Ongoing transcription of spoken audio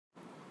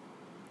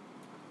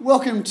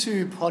Welcome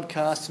to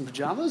Podcast in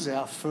Pyjamas,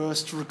 our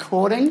first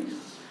recording.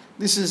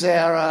 This is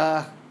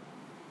our,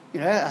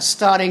 our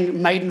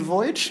starting maiden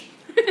voyage.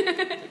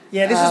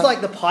 Yeah, this is like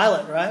the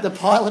pilot, right? The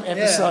pilot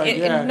episode,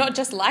 yeah. Not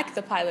just like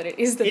the pilot, it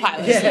is the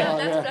pilot.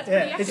 That's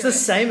pretty accurate. It's the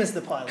same as the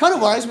pilot. Kind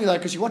of worries me, though,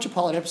 because you watch a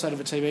pilot episode of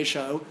a TV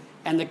show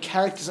and the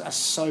characters are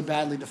so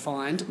badly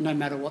defined no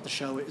matter what the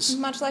show is.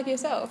 Much like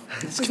yourself.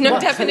 There's no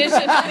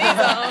definition for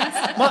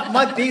these arms.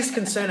 My biggest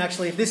concern,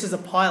 actually, if this is a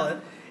pilot,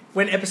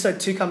 when episode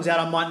 2 comes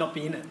out, I might not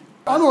be in it.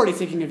 I'm already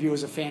thinking of you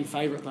as a fan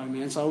favourite, though,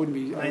 man, so I wouldn't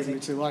be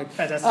too worried.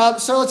 Fantastic.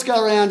 So let's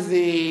go around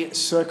the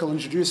circle and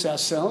introduce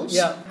ourselves.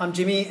 Yeah, I'm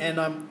Jimmy,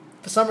 and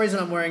for some reason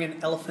I'm wearing an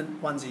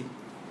elephant onesie.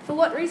 For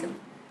what reason?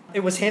 It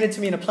was handed to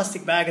me in a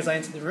plastic bag as I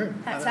entered the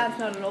room. That sounds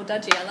not at all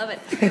dodgy. I love it.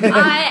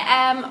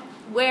 I'm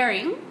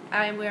wearing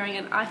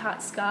an I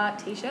Heart Scar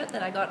t-shirt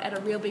that I got at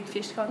a Real Big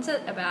Fish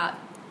concert about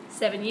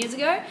 7 years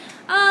ago.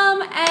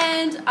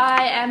 And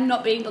I am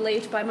not being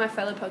believed by my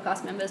fellow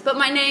podcast members, but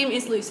my name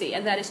is Lucy,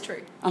 and that is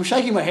true. I'm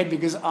shaking my head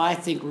because I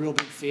think Real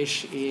Big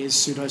Fish is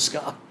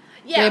pseudo-Scar.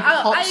 Yeah,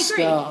 I agree.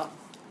 Scar.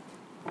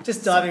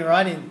 Just diving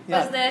right in. I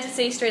was there to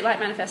see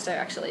Streetlight Manifesto,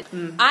 actually.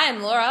 I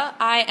am Laura.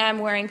 I am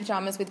wearing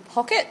pyjamas with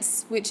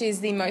pockets, which is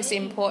the most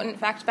important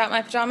fact about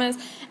my pyjamas,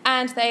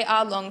 and they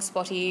are long,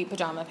 spotty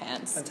pyjama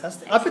pants.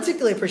 Fantastic. I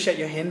particularly appreciate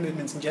your hand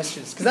movements and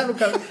gestures, because that'll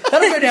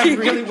go down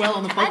really well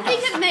on the podcast. I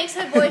think it makes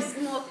her voice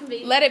more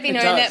convenient. Let it be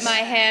known does. that my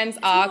hands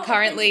are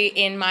currently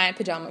in my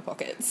pyjama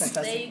pockets.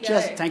 Fantastic. There you go.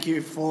 Just thank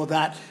you for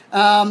that.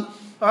 All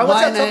right,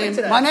 what's our topic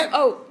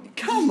today?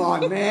 Come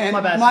on, man.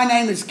 My bad. My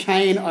name is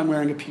Kane. I'm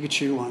wearing a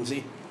Pikachu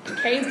onesie.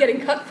 Kane's getting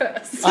cut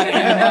first. I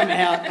am.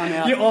 I'm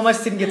out. You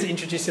almost didn't get to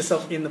introduce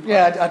yourself in the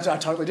podcast. Yeah, I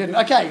totally didn't.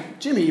 Okay,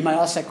 Jimmy, you may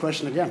ask that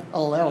question again.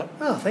 I'll allow it.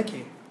 Oh, thank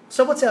you.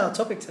 So what's our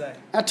topic today?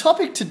 Our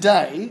topic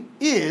today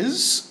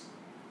is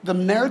the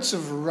merits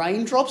of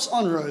raindrops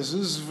on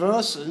roses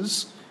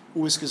versus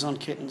whiskers on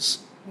kittens.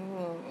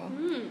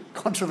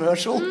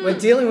 Controversial. We're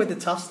dealing with the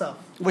tough stuff.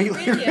 We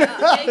Really are.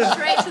 Getting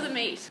straight to the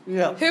meat.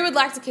 Yeah. Who would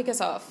like to kick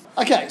us off?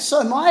 Okay,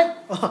 so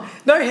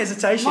No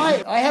hesitation.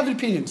 I have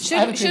opinions.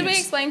 Should we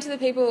explain to the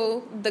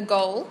people the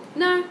goal?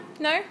 No.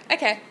 No?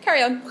 Okay,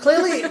 carry on.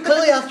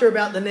 Clearly, after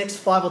about the next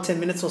 5 or 10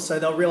 minutes or so,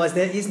 they'll realise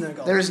there is no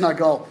goal. There is no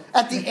goal.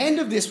 At the end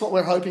of this, what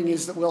we're hoping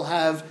is that we'll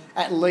have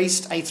at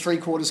least a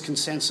 3/4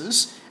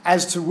 consensus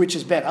as to which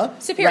is better.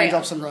 Superior.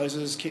 Raindrops on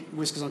roses,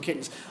 whiskers on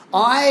kittens.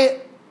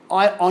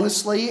 I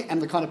honestly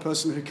am the kind of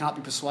person who can't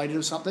be persuaded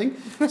of something.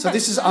 So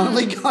this is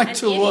only going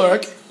to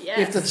work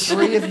if the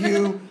three of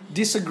you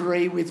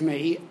disagree with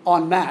me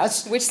en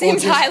masse. Which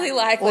seems highly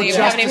likely. You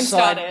haven't even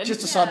started. Just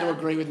decide to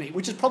agree with me,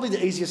 which is probably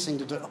the easiest thing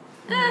to do.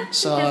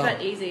 So it's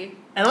that easy.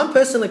 And I'm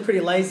personally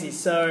pretty lazy,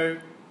 so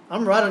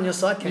I'm right on your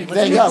side, Ken.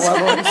 There you go.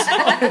 Alright,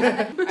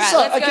 let's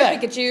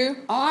go Pikachu.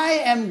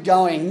 I am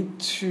going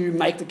to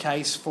make the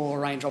case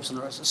for raindrops on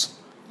roses.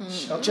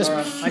 Just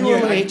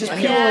purely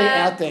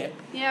out there.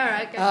 Yeah, all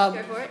right,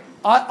 go for it.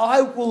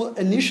 I will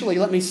initially,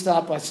 let me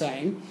start by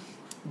saying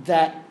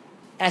that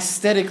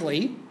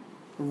aesthetically,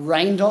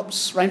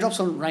 raindrops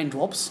on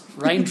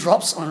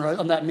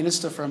that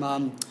minister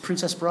from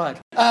Princess Bride.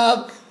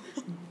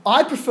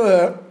 I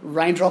prefer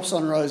raindrops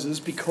on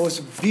roses because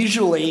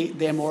visually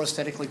they're more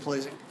aesthetically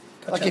pleasing.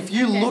 Gotcha. Like if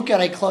you look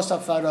at a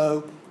close-up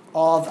photo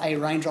of a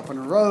raindrop on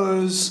a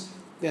rose,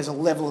 there's a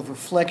level of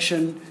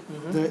reflection.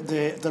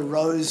 The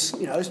rose,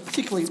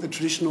 particularly the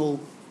traditional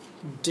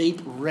deep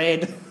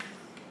red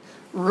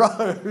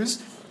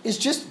rose, is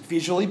just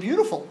visually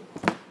beautiful.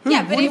 Who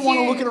wouldn't want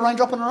to look at a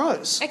raindrop on a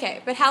rose?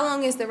 Okay, but how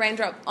long is the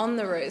raindrop on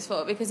the rose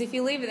for? Because if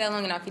you leave it there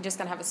long enough, you're just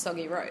going to have a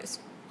soggy rose.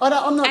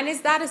 I'm not. And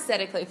is that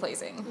aesthetically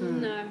pleasing?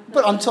 No.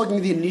 But I'm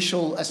talking the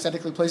initial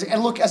aesthetically pleasing.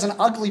 And look, as an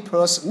ugly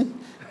person,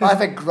 I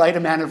have a great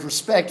amount of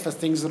respect for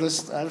things that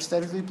are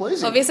aesthetically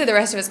pleasing. Obviously, the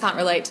rest of us can't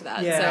relate to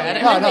that. Yeah. So I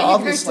don't No, know where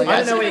obviously. I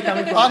don't know where you're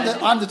coming from.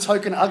 I'm the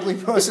token ugly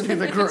person in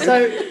the group.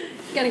 So,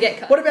 Gonna get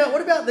cut. what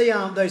about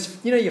the those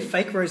your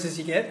fake roses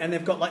you get, and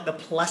they've got like the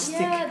plastic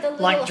the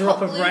little drop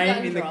hot of glue rain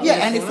gun in the drop.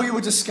 Yeah, and if we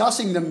were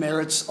discussing the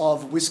merits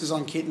of whiskers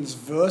on kittens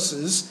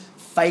versus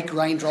fake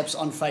raindrops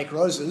on fake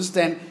roses,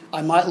 then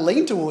I might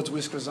lean towards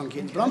whiskers on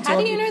kittens. But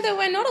How do you know that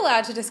we're not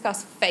allowed to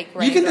discuss fake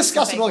raindrops? You can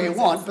discuss and it all fake you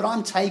roses? want, but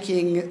I'm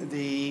taking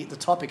the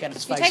topic at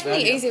its face You're taking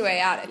value. the easy way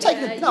out. That's you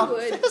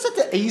would.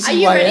 the easy Are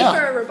you way ready out.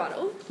 for a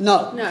rebuttal?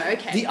 No. No,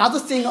 okay. The other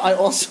thing I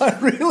also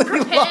really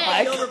Prepare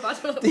like... your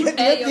rebuttal.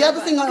 The other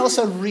thing I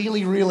also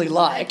really, really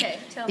like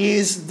tell me.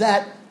 is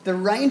that the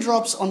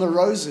raindrops on the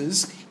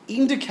roses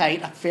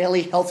indicate a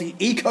fairly healthy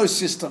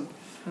ecosystem.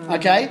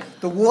 Okay?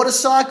 The water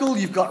cycle,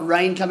 you've got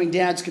rain coming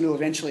down, it's going to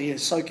eventually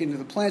soak into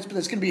the plants, but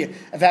it's going to be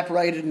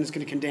evaporated and it's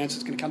going to condense,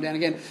 it's going to come down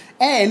again.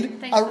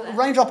 And a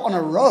raindrop on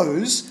a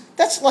rose,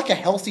 that's like a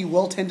healthy,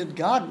 well-tended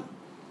garden.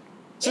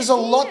 So there's a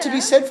lot to be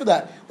said for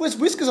that. Whereas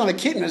whiskers on a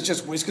kitten is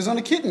just whiskers on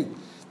a kitten.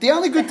 The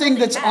only good thing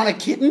that's on a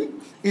kitten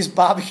is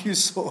barbecue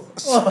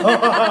sauce.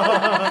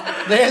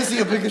 There's the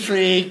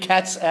obligatory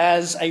cats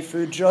as a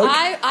food joke.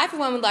 I, for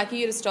one, would like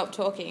you to stop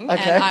talking,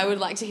 Okay. and I would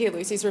like to hear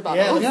Lucy's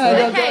rebuttal. Yeah,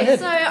 go Okay, ahead.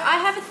 so I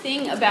have a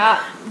thing about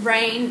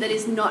rain that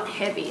is not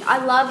heavy.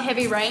 I love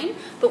heavy rain,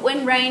 but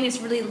when rain is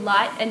really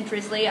light and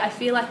drizzly, I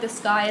feel like the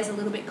sky is a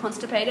little bit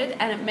constipated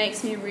and it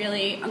makes me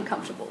really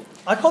uncomfortable.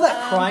 I call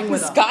that crying The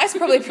weather. sky's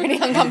probably pretty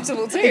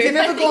uncomfortable too. If you've I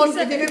ever think gone,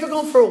 so. if you've ever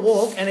gone for a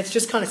walk and it's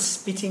just kind of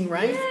spitting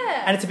rain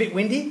Yeah. and it's a bit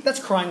windy, that's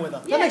crying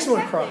weather. That makes me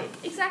want to cry.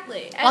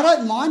 Exactly. I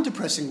don't mind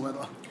depressing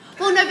weather.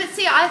 Well, no, but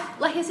see,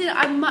 like I said,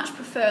 I much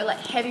prefer like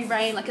heavy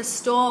rain, like a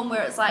storm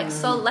where it's like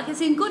solid, like it's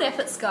in good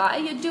effort sky.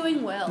 You're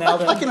doing well. Now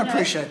I can You know?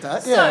 appreciate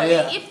that. So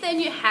Yeah. if then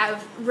you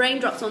have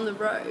raindrops on the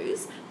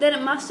rose, then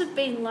it must have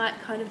been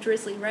like kind of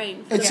drizzly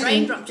rain. For It's, the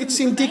raindrops it's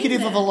to remain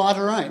indicative of a there.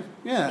 lighter rain.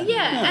 Yeah.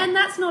 Yeah, and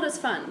that's not as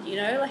fun, you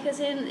know. Like as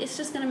in, it's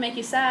just going to make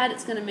you sad.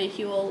 It's going to make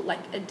you all like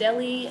a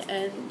deli,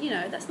 and you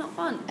know that's not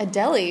fun. A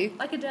deli?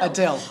 Like Adele.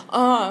 Adele.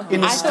 Oh,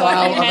 In the I style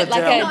thought you of meant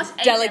like Adele. a Not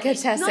a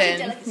delicatessen. not a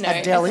delicatessen. No,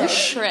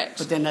 Adelish. correct.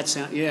 But then that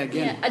sounds, again.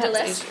 Yeah,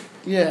 Adelesque.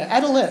 Yeah,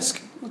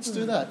 Adolesque. Let's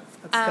do that.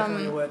 That's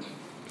definitely a word.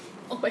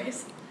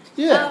 Always.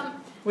 Yeah.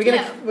 We're gonna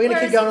Yeah, we're gonna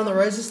whereas- keep going on the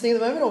roses thing at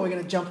the moment, or we're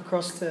gonna jump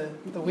across to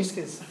the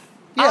whiskers.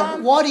 Yeah,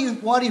 why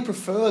do you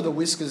prefer the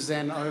whiskers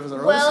then over the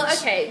roses? Well,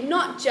 okay,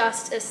 not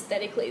just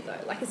aesthetically though.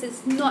 Like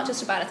it's not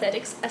just about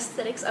aesthetics.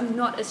 Aesthetics. I'm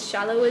not as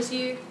shallow as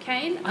you,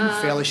 Kane. I'm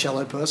a fairly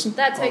shallow person.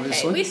 That's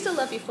obviously. okay. We still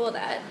love you for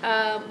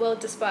that. Well,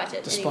 despite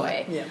it,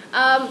 Despite, anyway.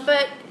 yeah.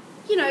 But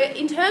you know,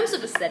 in terms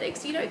of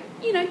aesthetics, you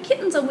know,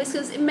 kittens on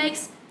whiskers. It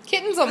makes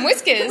Kittens on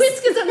whiskers.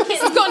 whiskers on It's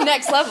kittens. gone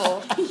next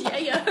level.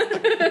 yeah.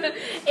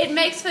 It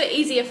makes for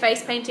easier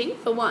face painting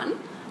for one.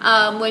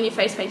 When you're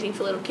face painting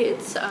for little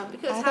kids,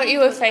 because I thought you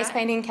were face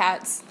painting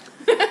cats.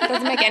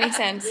 Doesn't make any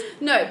sense.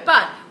 No,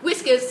 but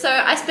whiskers. So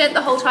I spent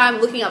the whole time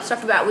looking up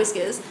stuff about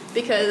whiskers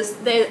because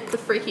they're the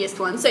freakiest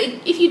ones. So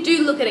if you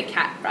do look at a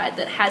cat, right,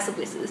 that has the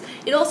whiskers,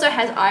 it also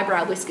has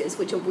eyebrow whiskers,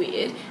 which are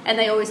weird, and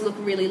they always look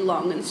really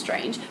long and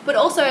strange. But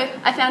also,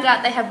 I found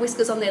out they have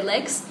whiskers on their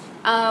legs,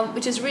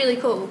 which is really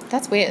cool.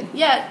 That's weird.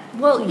 Yeah,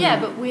 well, yeah,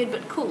 but weird,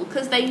 but cool,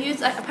 because they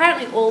use,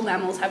 apparently all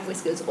mammals have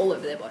whiskers all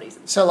over their bodies.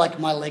 So, like,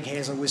 my leg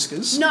hairs are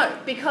whiskers? No,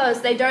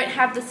 because they don't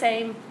have the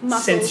same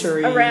muscles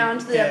Sensory,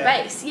 around the yeah.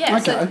 base. Yeah,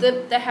 so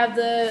Okay. they have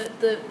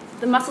the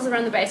muscles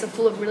around the base are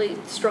full of really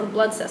strong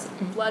blood vessels.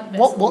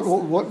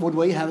 What would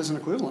we have as an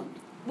equivalent?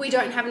 We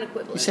don't have an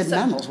equivalent. You said so,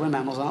 mammals. We're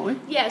mammals, aren't we?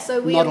 Yeah,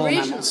 so we Not all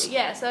originally, mammals.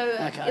 yeah, so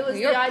Okay. it was Well,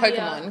 you're the a idea.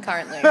 Pokemon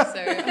currently,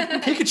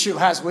 so... Pikachu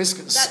has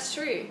whiskers. That's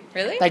true.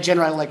 Really? They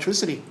generate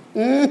electricity.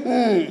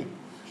 Mm-hmm.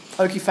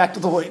 Pokey fact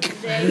of the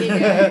week. There you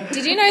go.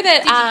 Did you know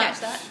that...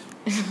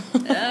 Did you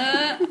catch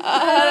that?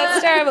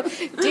 that's terrible.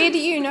 Did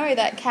you know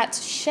that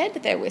cats shed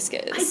their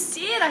whiskers? I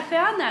did. I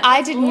found that. I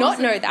That's did not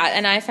awesome. know that,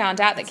 and I found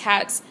out that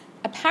cats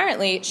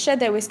apparently shed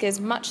their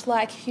whiskers much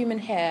like human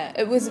hair.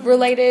 It was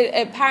related,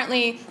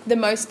 apparently, the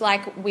most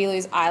like we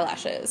lose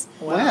eyelashes.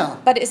 Wow.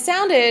 But it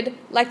sounded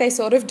like they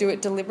sort of do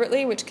it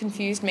deliberately, which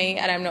confused me,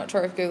 and I'm not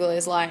sure if Google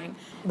is lying.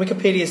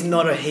 Wikipedia is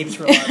not a heaps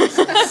reliable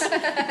source.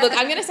 Look,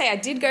 I'm going to say I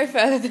did go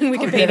further than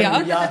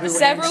Wikipedia. Yahoo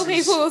Several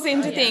Answers. people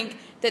seem to think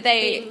that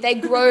they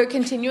grow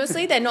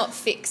continuously. They're not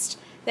fixed.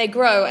 They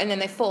grow and then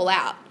they fall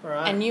out,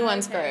 Right. and new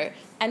ones grow.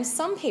 And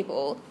some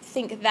people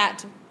think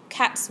that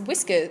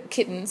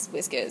kittens'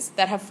 whiskers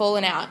that have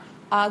fallen out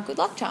are good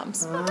luck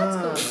charms. Oh,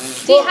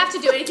 that's cool. Do you have to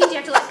do anything? Do you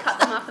have to like cut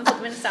them up and put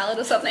them in a salad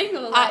or something?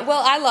 Or, like,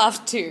 Well, I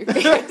laughed too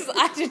because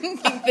I didn't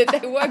think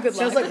that they were good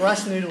Sounds luck. like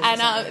rice noodles. or And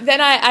something.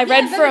 then I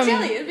read from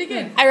it'd be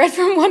good. I read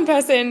from one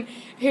person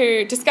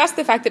who discussed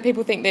the fact that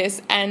people think this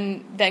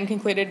and then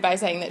concluded by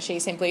saying that she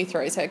simply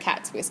throws her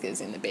cat's whiskers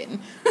in the bin.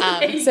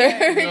 So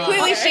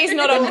clearly she's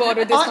not on board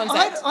with this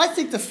concept. I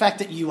think the fact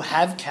that you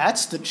have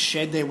cats that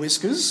shed their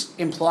whiskers,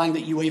 implying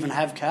that you even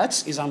have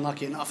cats, is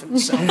unlucky enough in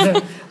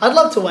itself. I'd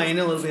love to weigh in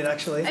a little bit,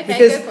 actually. Okay,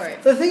 because go for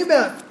it. the thing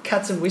about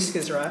cats and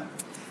whiskers, right?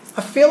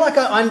 I feel like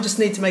I just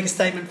need to make a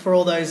statement for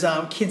all those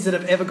kids that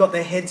have ever got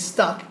their heads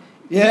stuck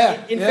in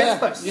fence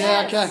posts.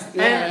 Yeah, okay.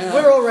 Yeah, And yeah.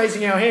 we're all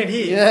raising our hand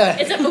here. Yeah.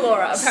 Except for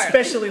Laura, apparently.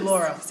 Especially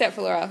Laura. Except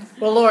for Laura.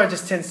 Well, Laura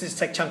just tends to just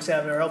take chunks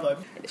out of her elbow.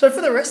 So for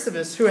the rest of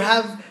us who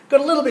have got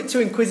a little bit too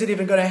inquisitive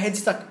and got our head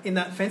stuck in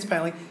that fence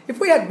paling, if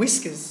we had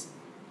whiskers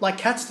like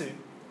cats do,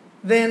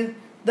 then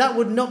that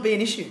would not be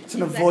an issue. It's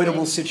an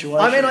avoidable situation.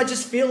 I mean, I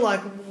just feel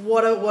like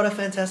what a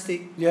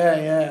fantastic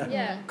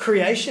Yeah.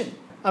 creation.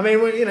 I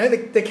mean, well, you know,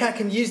 the cat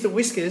can use the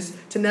whiskers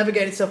to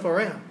navigate itself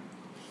around.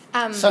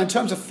 So in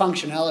terms of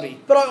functionality,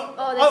 But,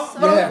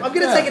 Yeah, I'm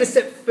going to yeah. take it a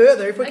step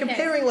further. If we're Okay.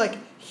 comparing like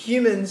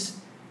humans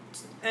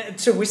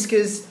to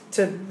whiskers,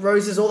 to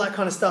roses, all that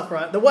kind of stuff,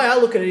 right? The way I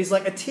look at it is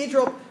like a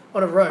teardrop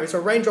on a rose, or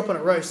a raindrop on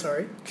a rose,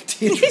 sorry.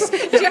 Jimmy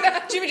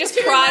just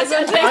cries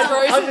on James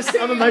Rose.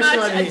 I'm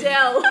emotional over here.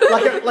 Adele.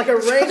 Like a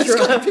it's got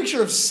a raindrop.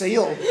 picture of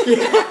seal.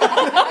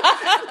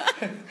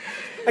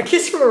 A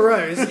kiss from a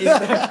rose is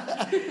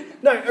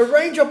no, No, a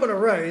raindrop on a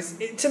rose,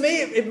 to me,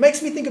 it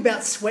makes me think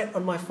about sweat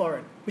on my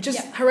forehead, which is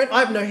horrendous. I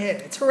have no hair.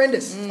 It's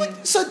horrendous.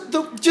 So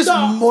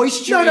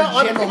moisture in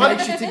general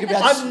makes you think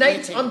about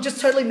sweating. I'm just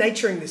totally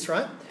naturing this,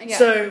 right? Yeah.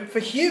 So for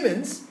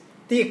humans,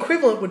 the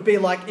equivalent would be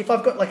like if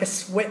I've got like a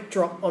sweat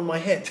drop on my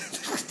head.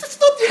 That's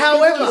not the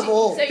equivalent of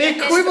all. So The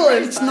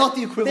equivalent, It's not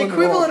the equivalent the of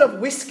all. equivalent of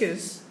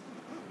whiskers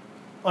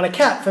on a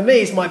cat for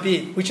me is my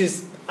beard, which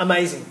is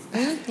amazing.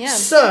 Yeah.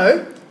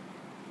 So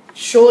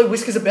surely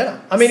whiskers are better.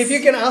 I mean, if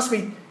you're going to ask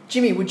me,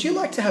 Jimmy, would you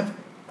like to have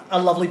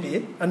a lovely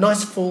beard, a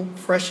nice, full,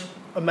 fresh,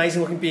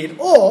 amazing-looking beard,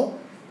 or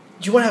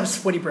do you want to have a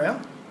sweaty brow?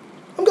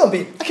 I'm going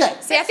beard. Okay.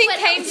 See, I think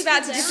Sweat Kane's helps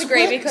about you to down.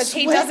 disagree because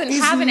he doesn't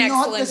have an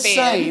excellent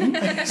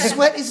beard.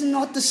 Sweat is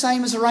not the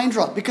same as a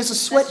raindrop because a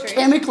sweat That's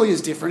true. chemically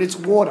is different. It's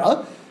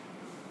water.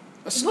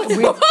 Sweat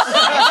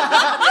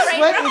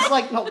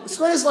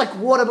is like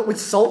water but with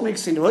salt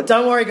mixed into it.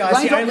 Don't worry, guys.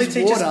 He Raindrop only is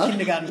teaches water.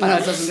 kindergarten. I know,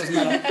 it doesn't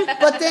matter.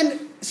 But then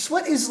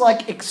sweat is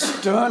like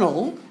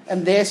external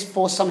and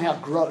therefore somehow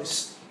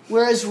gross.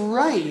 Whereas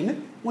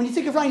rain, when you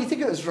think of rain, you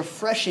think of it as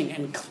refreshing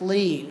and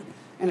clean.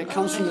 And it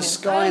comes from the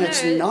sky and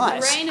it's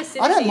nice. Rain acidity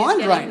I don't is mind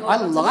getting rain. more I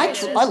like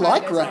concentrated as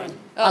time goes rain. on.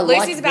 Oh, I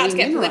Lucy's like about to being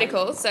get in rain.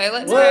 political, so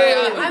let's Whoa.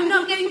 go. I'm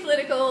not getting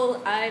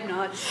political. I'm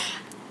not.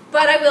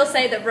 But I will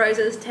say that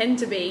roses tend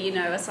to be,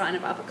 a sign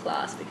of upper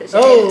class because you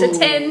get to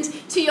tend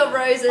to your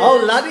roses.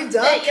 Oh,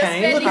 la-di-da, that you're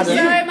Kane, look spending at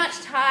so you. much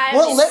time.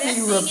 Well, let me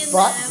investing in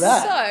rebut them.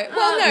 that. So,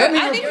 well, no, Let me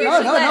I think you no,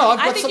 should no, let, no. I've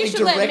I got think you something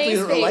should let directly me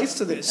that speak. relates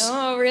to this.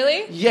 Oh,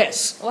 really?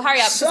 Yes. Well, hurry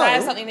up, because I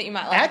have something that you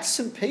might like. At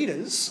St.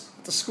 Peter's,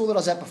 the school that I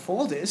was at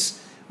before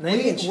this,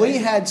 Naming and we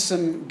shaming. had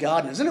some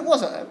gardeners, and it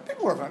was a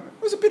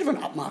bit of an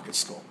upmarket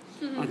school.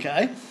 Mm-hmm.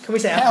 Okay. Can we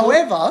say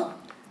However,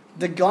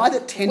 the guy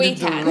that tended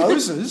the can.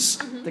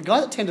 roses,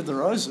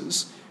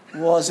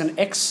 was an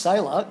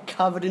ex-sailor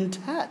covered in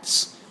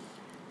tats.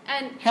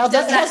 And How's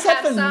does that have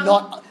for some,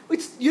 not?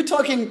 You're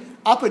talking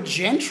upper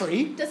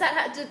gentry. Does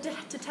that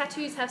do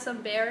tattoos have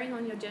some bearing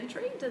on your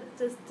gentry? Do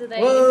they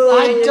Whoa.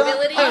 imply I don't-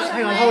 ability?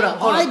 Hang on, hold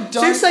up. I So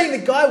don't- you're saying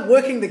the guy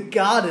working the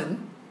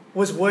garden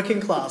was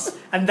working class,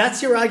 and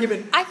that's your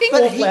argument? I think,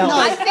 But he- no,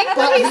 I think but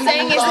what he's he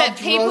saying is that loved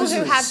people who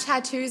roses. have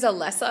tattoos are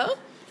lesser.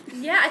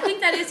 Yeah, I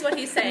think that is what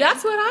he's saying.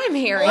 That's what I'm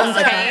hearing.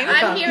 Also, Kane.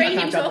 I'm hearing I him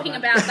can't jump talking on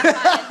about the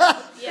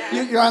high.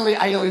 Yeah. You're only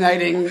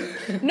alienating.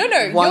 No,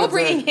 one you're of the-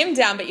 bringing him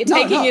down, but you're No,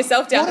 taking no.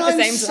 yourself down What at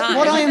the I'm same time.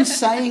 What I am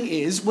saying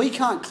is, we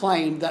can't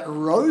claim that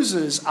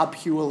roses are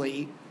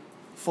purely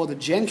for the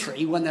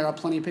gentry when there are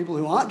plenty of people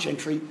who aren't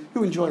gentry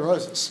who enjoy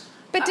roses.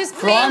 But does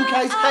Prime being,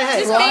 case, hey,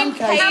 does prime being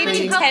case paid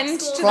being to tend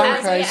to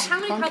prime the case- how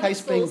many prime public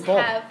case being schools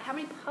Bob. have? How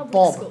many public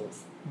Bob. schools?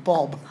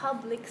 Bob,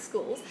 Public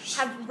schools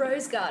have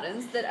rose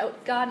gardens that a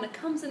gardener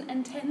comes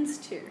and tends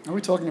to. are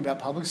we talking about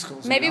public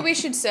schools? Maybe now? we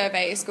should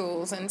survey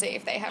schools and see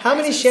if they have How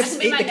many roses. chefs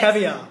That's eat my the next-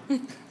 caviar?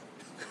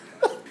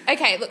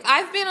 Okay, look,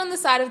 I've been on the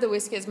side of the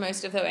whiskers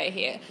most of the way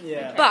here.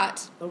 Yeah.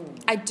 But Ooh.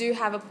 I do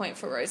have a point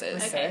for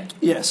roses. Okay.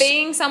 Yes.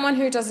 Being someone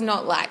who does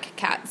not like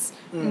cats,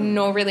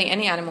 nor really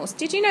any animals,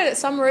 did you know that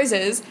some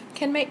roses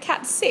can make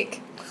cats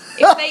sick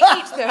if they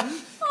eat them?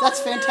 That's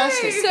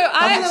fantastic. So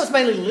I think that I was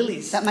mainly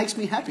lilies. That makes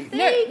me happy.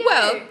 no, you go.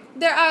 well,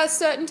 there are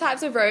certain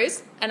types of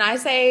rose, and I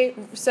say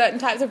certain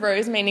types of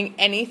rose, meaning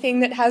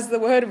anything that has the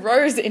word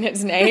rose in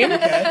its name,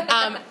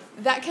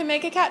 that can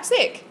make a cat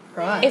sick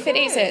Right. if it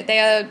eats it. They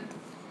are,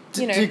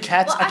 you know. Do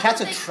cats Well, I are cats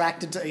thought they-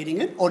 attracted to eating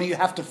it, or do you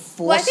have to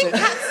Well, I force think it?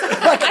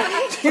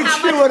 cats. You How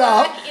chew much it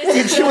up, work is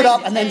you it chew it going up,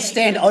 to and then take?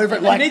 stand over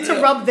it You like. need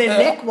to rub their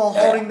neck while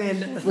holding their...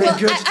 Well, I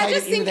regurgitate just it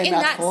into think their in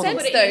mouth that for them. sense,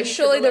 Put it though, in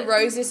surely the the lips.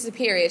 rose is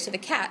superior to the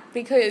cat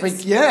because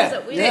But yeah, Is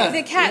it weird? yeah,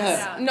 the cat's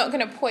yeah. not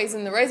going to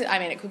poison the rose. I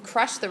mean, it could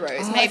crush the rose,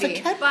 Oh, if a maybe.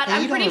 cat But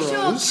I'm ate pretty on a sure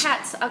rose-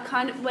 cats are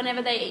kind of,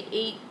 whenever they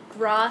eat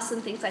grass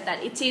and things like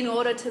that, it's in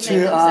order to make make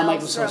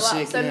themselves throw themselves up.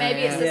 sick, So yeah, maybe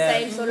it's the yeah.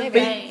 same sort of Maybe.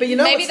 vein. But you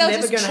know Maybe what's they'll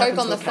never just gonna choke happen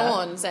on to the a cat?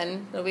 thorns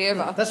and it'll be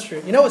over. That's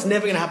true. You know what's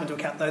never going to happen to a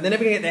cat, though? They're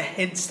never going to get their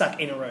head stuck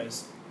in a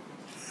rose.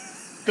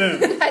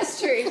 Boom.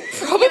 That's true.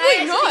 Probably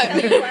Can I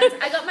actually tell you once,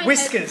 I got my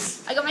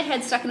Whiskers. I got my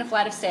head stuck in a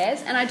flight of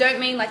stairs, and I don't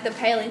mean like the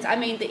palings. I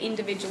mean the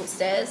individual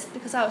stairs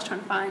because I was trying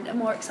to find a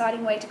more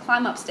exciting way to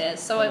climb upstairs.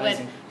 So I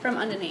Amazing. went from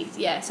underneath.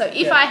 Yeah. So if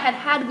Yeah. I had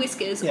had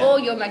whiskers Yeah. or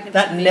your magnificent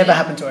That beard, never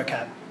happened to a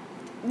cat.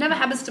 Never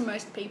happens to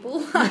most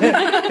people. I'm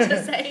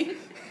just saying.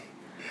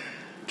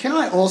 Can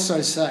I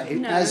also say,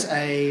 No. as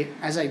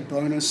a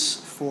bonus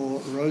for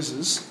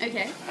roses,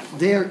 Okay.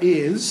 there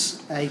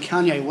is a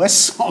Kanye West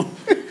song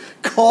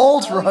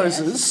called Oh,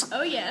 Roses. Yes.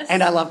 Oh yes.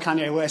 And I love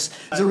Kanye West.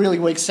 It's a really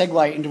weak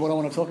segue into what I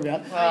want to talk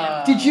about.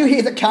 yeah. Did you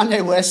hear that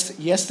Kanye West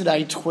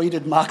yesterday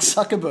tweeted Mark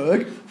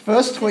Zuckerberg?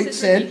 First tweet is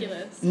said,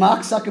 ridiculous. Mark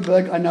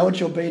Zuckerberg, I know it's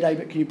your B-day,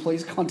 but can you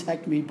please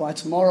contact me by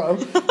tomorrow?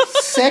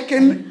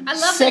 Second, I love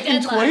the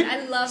second deadline. tweet.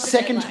 I love the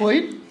second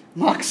deadline. tweet.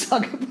 Mark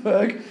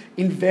Zuckerberg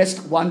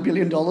invest $1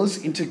 billion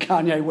into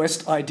Kanye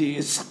West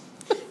ideas.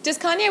 Does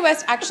Kanye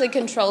West actually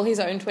control his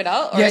own Twitter,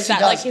 or Yes, is he that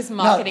does. like his No,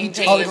 marketing he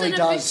team? totally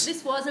does.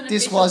 This was an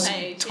This official was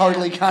page.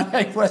 totally Yeah.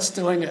 Kanye West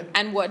doing it.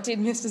 And what did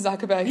Mr.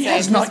 Zuckerberg He say?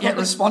 has in not yet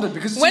response? responded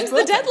because it's When's his the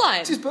birthday. deadline?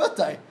 It's his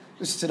birthday.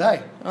 It's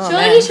today. Oh,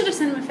 Surely man. he should have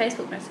sent him a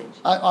Facebook message.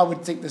 I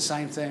would think the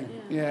same thing.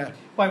 Yeah.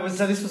 Wait,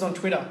 so this was on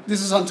Twitter?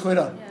 This is on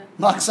Twitter. Yeah.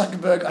 Mark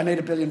Zuckerberg, I need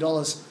 $1 billion.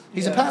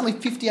 He's Yeah. apparently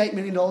 $58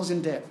 million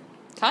in debt.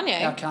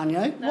 Kanye. Our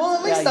Kanye. Well,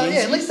 at least, Yeah,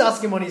 at least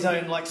ask him on his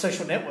own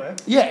social network.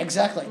 Yeah,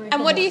 exactly.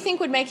 And what do you think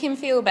would make him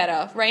feel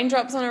better?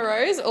 Raindrops on a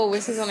rose or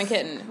whiskers on a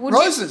kitten?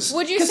 Roses.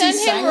 Would you 'Cause send he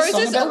him sang a song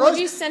roses about or would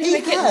you send him a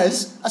He kitten?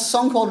 has a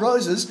song called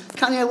Roses.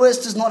 Kanye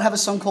West does not have a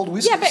song called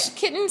Whiskers. Yeah, but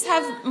kittens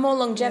have more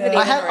longevity I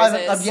than have,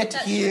 roses. I've yet to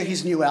hear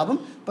his new album,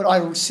 but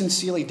I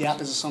sincerely doubt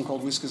there's a song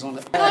called Whiskers on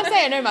it. I can't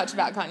say I know much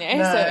about Kanye,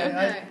 No, so...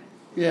 No.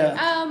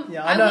 Yeah.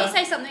 Yeah, I I know. will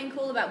say something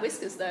cool about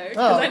whiskers though, Oh.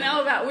 because I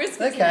know about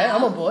whiskers. Okay, now.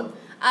 I'm on board.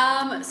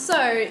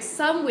 So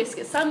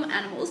some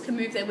animals can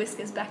move their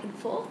whiskers back and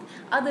forth.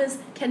 Others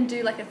can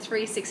do like a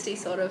 360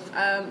 sort of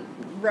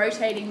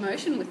rotating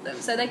motion with them.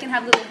 So they can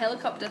have little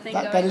helicopter thing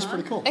going on. That is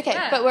pretty cool. Okay,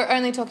 Yeah. but we're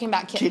only talking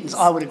about kittens. Kittens,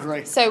 I would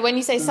agree. So when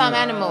you say some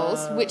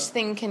animals, which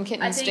thing can I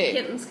kittens think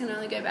do? kittens can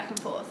only go back and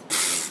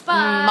forth. But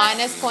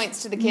Minus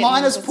points to the kittens.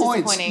 Minus That's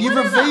points. disappointing. You've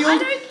Whatever, I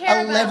revealed don't care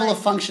a about, level like-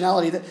 of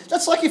functionality.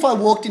 That's like if I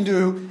walked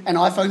into an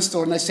iPhone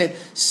store and they said,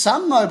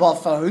 some mobile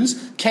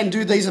phones can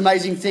do these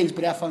amazing things,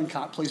 but our phone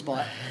can't. Please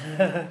buy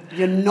it.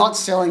 You're not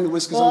selling the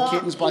whiskers on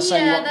kittens by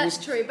saying yeah, what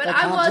that's true. But they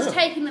I can't was do.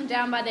 taking them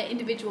down by their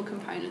individual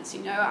components.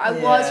 You know, I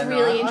Yeah, was no,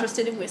 really I-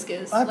 interested in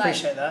whiskers. I like,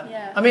 appreciate that.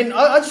 Yeah. I mean,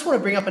 I just want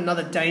to bring up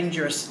another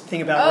dangerous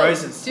thing about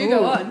roses. Do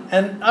go on.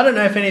 And I don't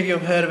know if any of you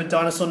have heard of a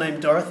dinosaur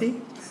named Dorothy,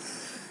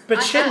 but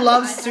I she have,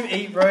 loves I to have.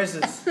 eat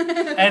roses.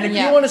 And if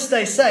Yeah. you want to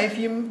stay safe,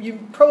 you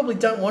probably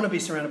don't want to be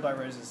surrounded by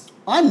roses.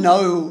 I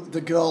know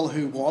the girl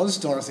who was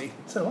Dorothy,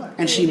 So do I.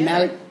 and she you go.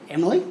 married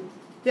Emily.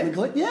 Yeah.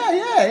 McGlynn?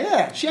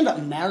 Yeah. She ended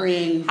up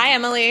marrying. Hi,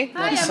 Emily.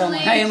 Hi, someone. Emily.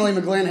 Hey, Emily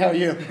McGlynn, how are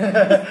you?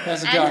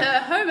 How's it And going? her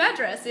home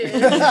address is.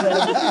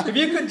 If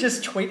you could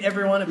just tweet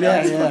everyone about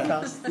Yeah, this yeah.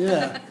 podcast.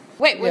 Yeah.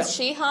 Wait, was Yeah.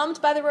 she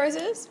harmed by the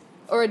roses?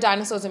 Or are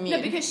dinosaurs immune?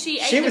 No, because she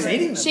ate She the was roses.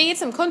 eating them. She eats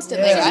them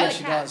constantly, Yeah, Yeah, right?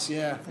 she does,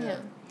 yeah. Yeah.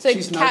 So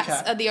She's no cats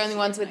cat. are the only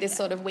ones with this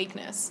sort of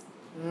weakness.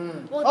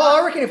 Well,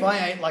 Oh, I reckon if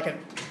I ate like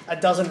a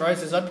dozen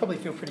roses, I'd probably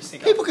feel pretty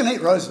sick. People can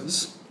eat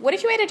roses. What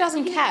if you ate a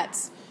dozen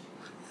cats?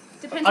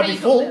 depends I'd how be you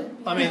cook full. them.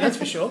 I mean, that's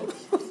for sure.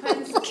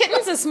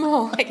 Kittens are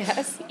small, I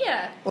guess.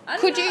 Yeah. I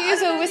don't Could you know, I use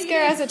don't a know whisker you.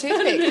 as a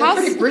toothpick? They're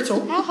pretty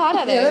brittle. How hard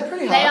are they? Yeah, they're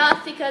pretty They hard.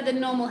 are thicker than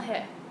normal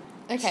hair.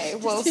 Okay,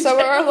 well, so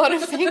are a lot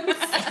of things.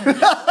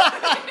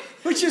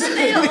 Which is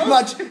pretty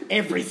much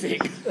everything.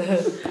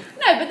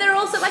 No, but they're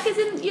also like, as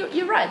in,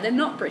 you're right. They're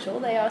not brittle.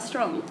 They are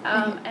strong.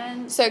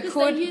 And So because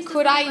they're used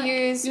could as I like-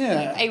 use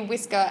Yeah. a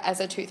whisker as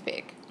a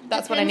toothpick?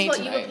 That's what I need Depends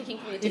to what know. you were picking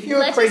from your If teeth. you're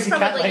a Lettuce, crazy cat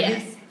probably lady.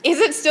 yes. Is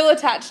it still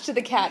attached to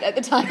the cat at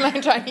the time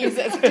I'm trying to use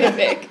it as a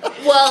toothpick?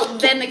 Well,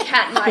 then the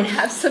cat might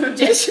have some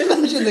Just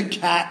objections. imagine the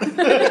cat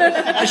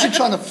actually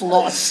trying to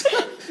floss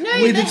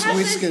No, with they its have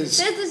whiskers.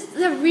 There's this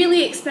a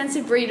really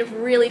expensive breed of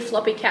really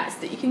floppy cats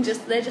that you can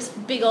they're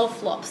just big old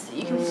flops that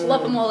you can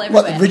flop them all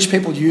everywhere. What, rich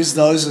people use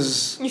those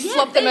as... You Yeah,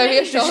 flop them they over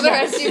your make shoulder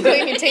as you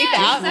clean your teeth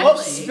out. exactly.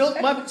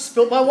 Oops,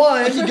 spilt my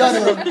wine. You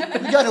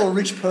go to a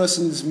rich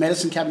person's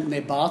medicine cabinet in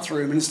their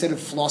bathroom, and instead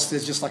of floss,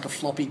 there's just like a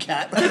floppy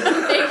cat.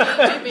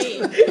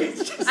 I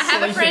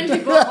have a friend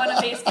who bought one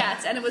of these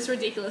cats and it was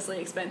ridiculously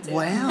expensive.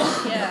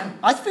 Wow. Yeah.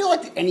 I feel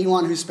like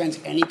anyone who spends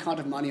any kind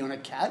of money on a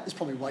cat is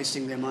probably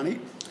wasting their money.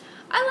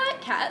 I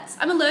like cats.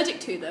 I'm allergic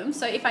to them,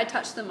 so if I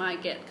touch them, I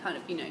get kind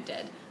of, you,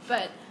 dead.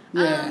 But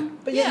Yeah.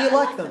 But yeah, you I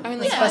like them.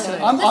 Only It's kind of.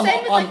 fascinating. the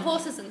same with like I'm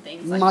horses and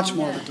things. Like, Much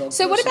more of yeah. a dog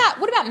So what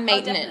person. about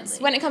maintenance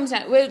definitely. when it comes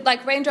down? We're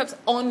like raindrops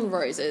on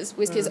roses,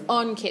 whiskers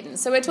on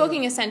kittens. So we're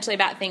talking essentially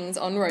about things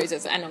on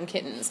roses and on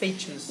kittens.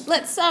 Features.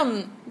 Let's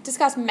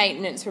discuss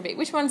maintenance for a bit.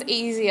 Which one's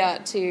easier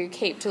to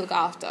keep to look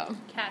after?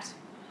 Cat.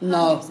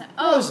 No. 100%.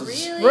 Oh,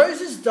 Roses. really?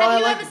 Roses die Have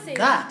you like ever seen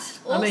that.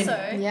 Also, I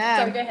mean, Yeah.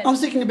 Sorry, go ahead. I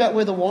was thinking about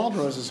where the wild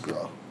roses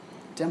grow.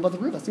 Down by the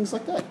river, things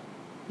like that.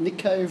 Nick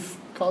Cave,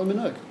 Kylie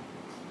Minogue.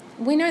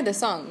 We know the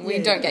song. We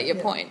Yeah, don't get your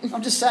yeah. point.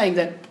 I'm just saying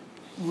that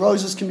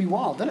roses can be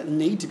wild. They don't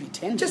need to be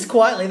tended. just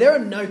quietly, there are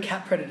no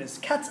cat predators.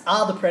 Cats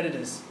are the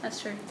predators.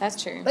 That's true.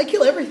 That's true. They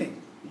kill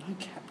everything. No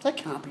cat. That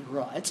can't be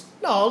right.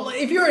 No,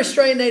 if you're an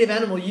Australian native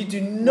animal, you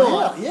do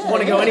not Wow, yeah,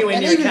 want to go yeah. anywhere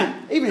And near even, a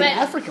cat. Even But in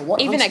Africa,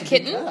 what even hunts a the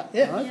big kitten? cat,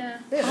 Yeah. right?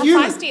 Yeah. How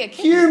Human- feisty are kittens?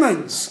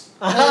 Humans.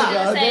 Aha. There you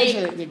I go. was There's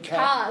gonna your, say your cat.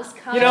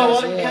 cars. You know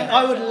what? Yeah.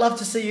 I would love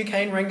to see you,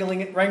 Kane,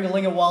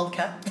 wrangling a wild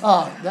cat.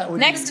 Oh, that would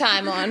Next be...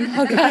 time on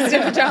Podcast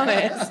in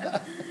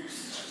Pajamas.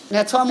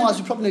 Now, time-wise,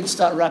 we probably need to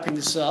start wrapping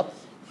this up.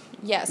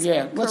 Yes.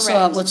 Yeah,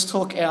 correct. let's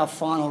talk our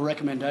final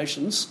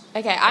recommendations.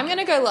 Okay, I'm going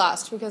to go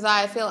last because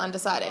I feel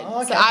undecided.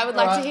 Oh, okay. So I would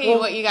like to Alright. hear Well,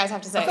 what you guys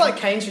have to say. I feel like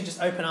Kane should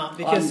just open up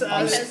because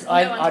Because no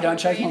I one don't can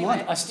change my agree mind.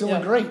 anyway. I still Yeah.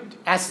 agree.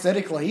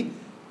 Aesthetically,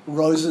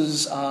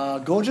 roses are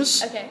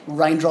gorgeous. Okay.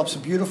 Raindrops are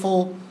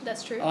beautiful.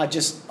 That's true.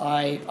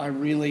 I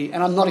really,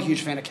 and I'm not a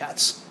huge fan of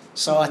cats,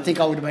 so I think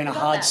I would have been a Got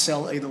hard that.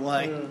 sell either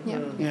way. yeah.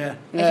 Yeah.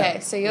 Okay,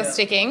 so you're Yeah.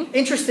 sticking.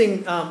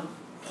 interesting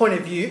point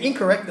of view.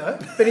 Incorrect though,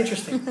 but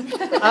interesting.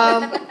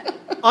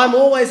 I'm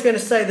always going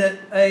to say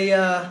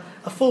that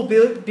a full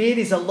beard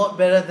is a lot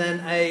better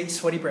than a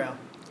sweaty brow.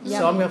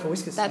 So I'm going for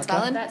whiskers. That's Okay.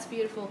 valid. That's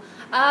beautiful.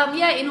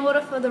 In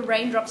order for the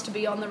raindrops to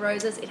be on the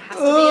roses, it has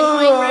to be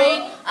annoying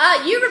rain.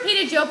 You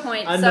repeated your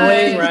point.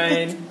 Annoying so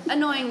rain.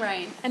 Annoying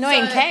rain.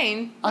 Annoying So-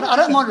 Kane. I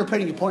don't mind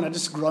repeating your point. I'm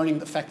just groaning at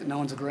the fact that no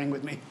one's agreeing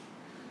with me.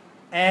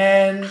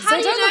 And How do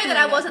you don't look know that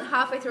at I me. wasn't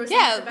halfway through a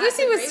Yeah, sentence about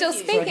Lucy to was agree still with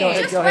you? speaking. Go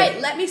ahead, Just go wait,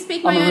 ahead. let me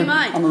speak I'm my a own rude-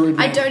 mind. I'm a rude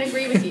I man. don't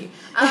agree with you.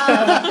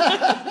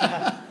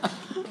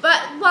 But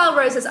while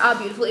roses are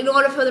beautiful, in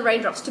order for the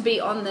raindrops to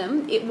be on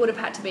them, it would have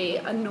had to be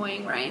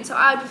annoying rain. So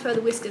I prefer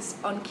the whiskers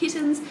on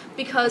kittens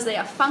because they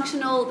are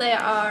functional, they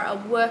are a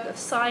work of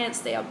science,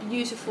 they are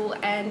beautiful,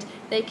 and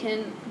they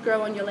can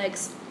grow on your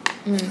legs.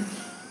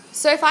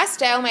 So if I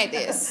stalemate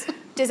this,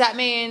 does that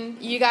mean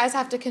you guys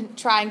have to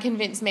try and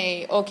convince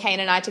me, or Kane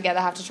and I together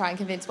have to try and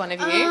convince one of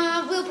you?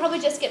 We'll probably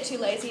just get too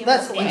lazy and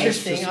that's walk away.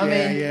 interesting. Just-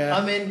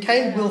 I mean,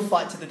 Kane will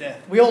fight to the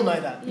death. We all know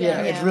that.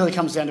 Yeah, Yeah. it really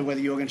comes down to whether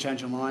you're going to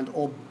change your mind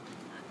or...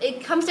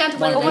 It comes down to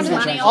whether One of there's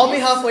them's money gonna on I'll be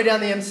this. halfway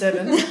down the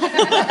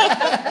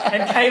M7,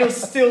 and Kane will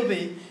still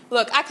be.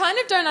 Look, I kind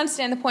of don't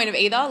understand the point of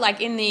either. Like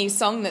in the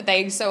song that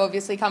they so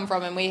obviously come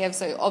from and we have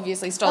so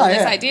obviously stolen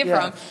this idea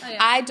from, yeah.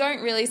 I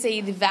don't really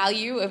see the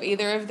value of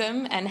either of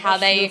them and how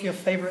What's they... your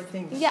favourite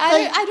things? Yeah,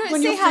 I don't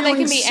When see you're how they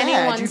feeling can be sad,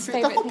 anyone's the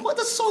favourite whole thing. point of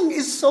the song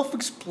is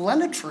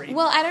self-explanatory.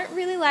 Well, I don't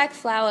really like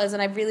flowers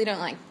and I really don't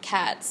like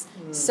cats.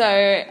 So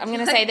I'm going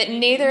to say that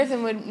neither of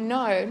them would...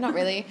 No, not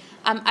really.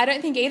 I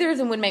don't think either of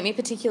them would make me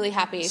particularly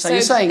happy. so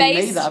you're saying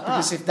based- neither,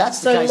 because if that's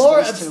So the case...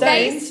 Laura those two-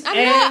 abstains. I'm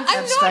And not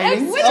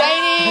abstaining?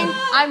 abstaining.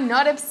 I'm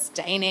not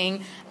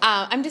abstaining.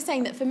 I'm just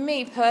saying that for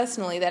me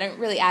personally, they don't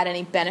really add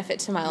any benefit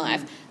to my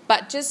life.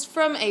 But just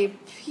from a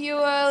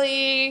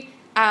purely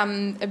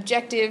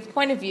objective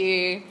point of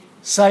view,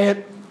 Say it.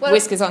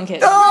 whiskers on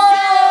kids.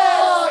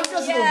 Oh, you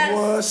guys Yes. are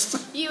the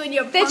worst. You and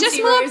your They're just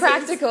Ponzi more roses.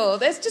 practical.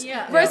 There's just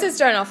Yeah. roses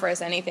don't offer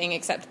us anything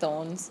except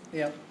thorns.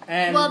 Yep.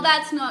 And Well,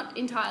 that's not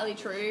entirely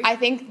true. I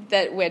think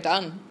that we're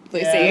done,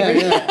 Lucy. Yeah,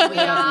 yeah. We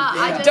are.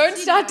 I just, Don't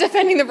start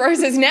defending the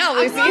roses now, I'm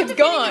Lucy. not It's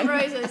defending gone. the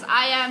roses.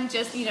 I am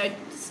just,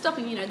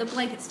 stopping, the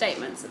blanket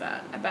statements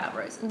about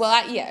roses.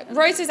 Well,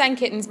 roses and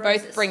kittens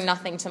Roses. both bring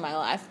nothing to my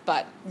life,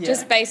 but Yeah.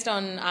 just based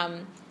on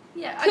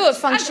Yeah, pure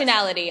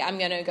functionality, I'm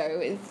going to go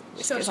with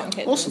whiskers Sure. on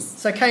kittens. Awesome.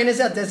 So Kane is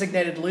our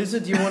designated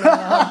loser. Do you want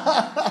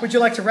to? Would you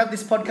like to wrap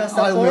this podcast up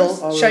I for will.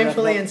 us? I will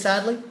Shamefully wrap it up. and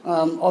sadly.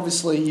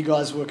 Obviously, you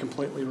guys were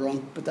completely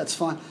wrong, but that's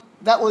fine.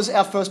 That was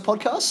our first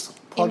podcast.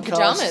 In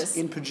pyjamas.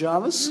 In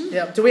pyjamas.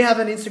 Yeah. Do we have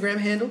an Instagram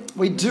handle?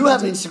 We do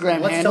have an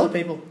Instagram Let's handle. tell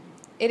people.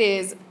 It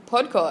is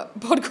podcast.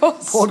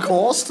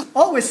 Podcast.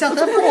 Oh, we're South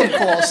African.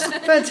 Podcast.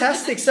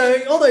 Fantastic.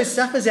 So all those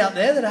sappers out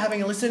there that are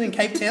having a listen in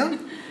Cape Town.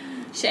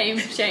 Shame.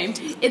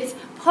 It's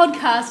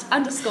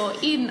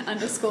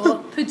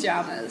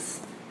podcast_in_pajamas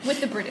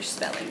with the British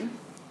spelling.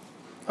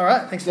 All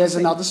right. Thanks for There's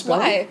listening. another spelling.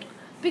 Why?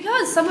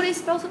 Because somebody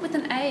spelled it with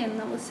an A and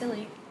that was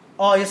silly.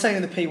 Oh, you're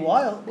saying the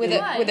PY? With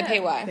Yeah, a with a yeah.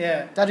 PY.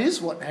 Yeah. That is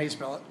how you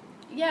spell it.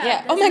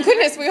 Yeah. Oh my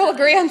goodness, we all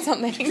agree on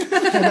something.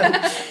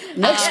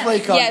 Next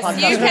week on yes,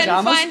 Podcast you can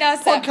Pajamas. find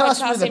us at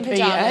Podcast Podcast with in a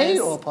PA Pajamas.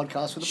 or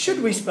podcast with a Should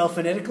P? we spell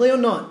phonetically or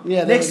not?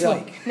 Yeah, there Next we go.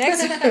 week.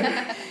 Next.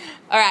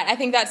 All right, I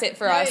think that's it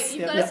for us.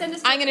 You've got to send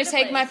us. I'm going to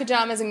take my please.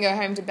 pajamas and go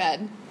home to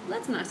bed.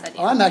 That's a nice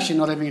idea. I'm actually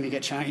not even going to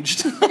get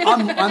changed.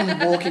 I'm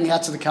walking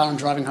out to the car and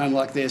driving home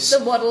like this.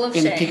 The waddle of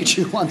in shame. a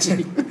Pikachu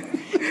onesie.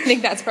 I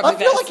think that's probably I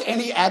feel best. like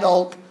any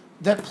adult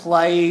that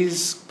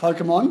plays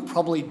Pokemon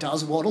probably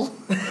does waddle,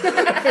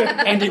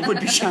 and it would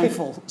be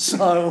shameful.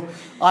 So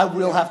I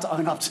will have to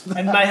own up to that.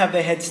 And may have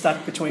their head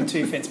stuck between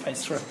two fence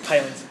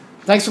palings.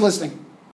 Thanks for listening.